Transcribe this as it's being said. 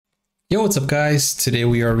Yo, what's up guys? Today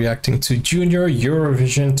we are reacting to Junior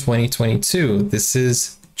Eurovision 2022. This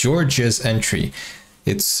is Georgia's entry.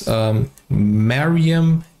 It's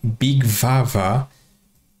Mariam Bigvava,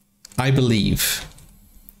 I believe.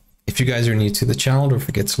 If you guys are new to the channel, don't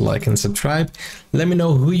forget to like and subscribe. Let me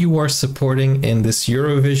know who you are supporting in this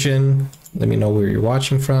Eurovision. Let me know where you're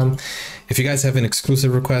watching from. If you guys have an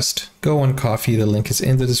exclusive request, go on Coffee. The link is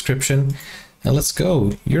in the description. And let's go.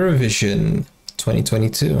 Eurovision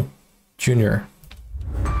 2022. Junior.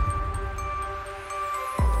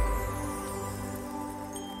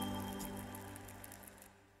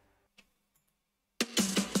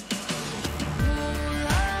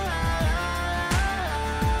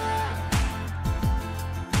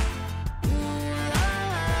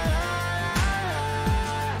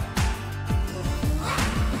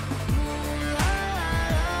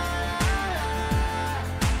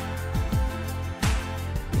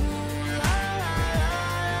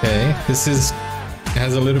 Okay, this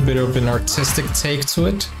has a little bit of an artistic take to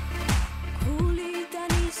it.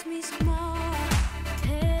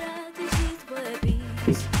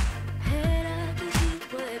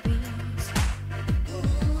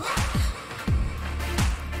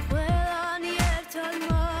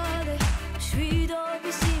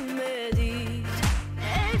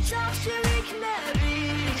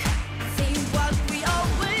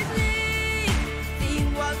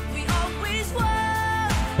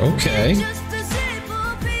 Okay.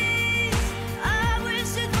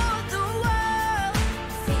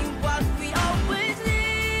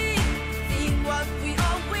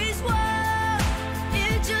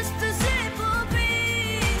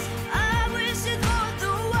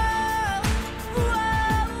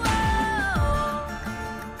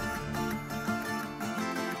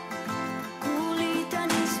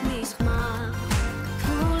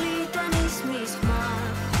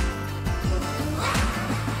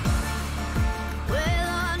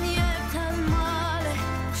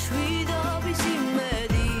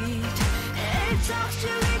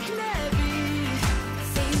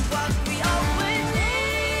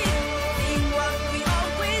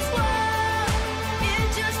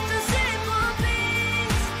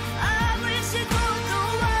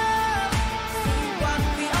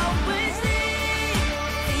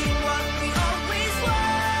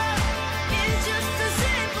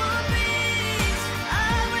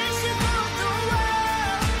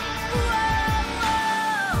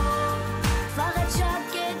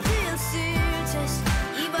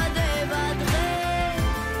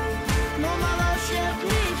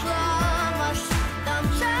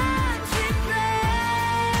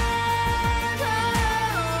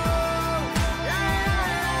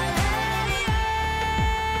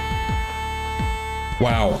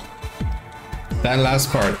 Wow, that last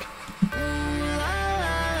part.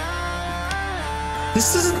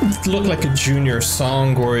 This doesn't look like a Junior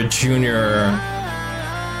song or a Junior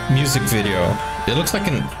music video. It looks like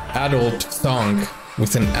an adult song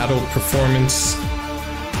with an adult performance.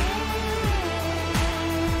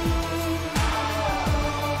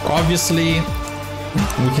 Obviously,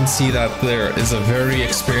 we can see that there is a very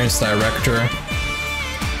experienced director.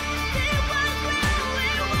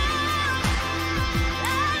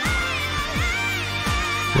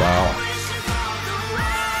 Wow.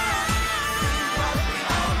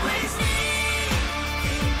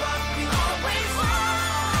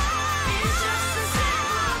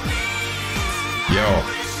 Yo.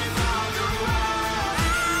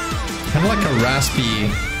 Kind of like a raspy.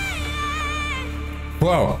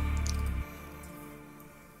 Whoa.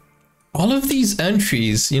 All of these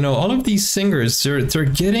entries, you know, all of these singers, they're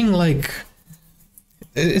getting like,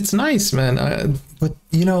 it's nice, man. But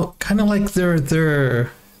you know, kind of like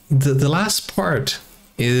the last part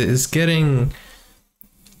is getting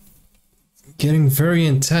very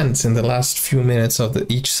intense in the last few minutes of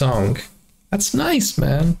each song. That's nice,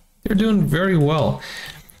 man. They're doing very well.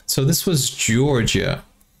 So this was Georgia.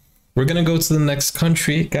 We're gonna go to the next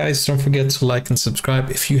country. Guys, don't forget to like and subscribe.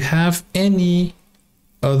 If you have any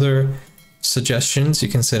other suggestions, you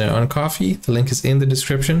can send it on Coffee. The link is in the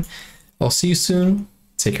description. I'll see you soon.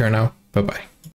 Take care now. Bye-bye.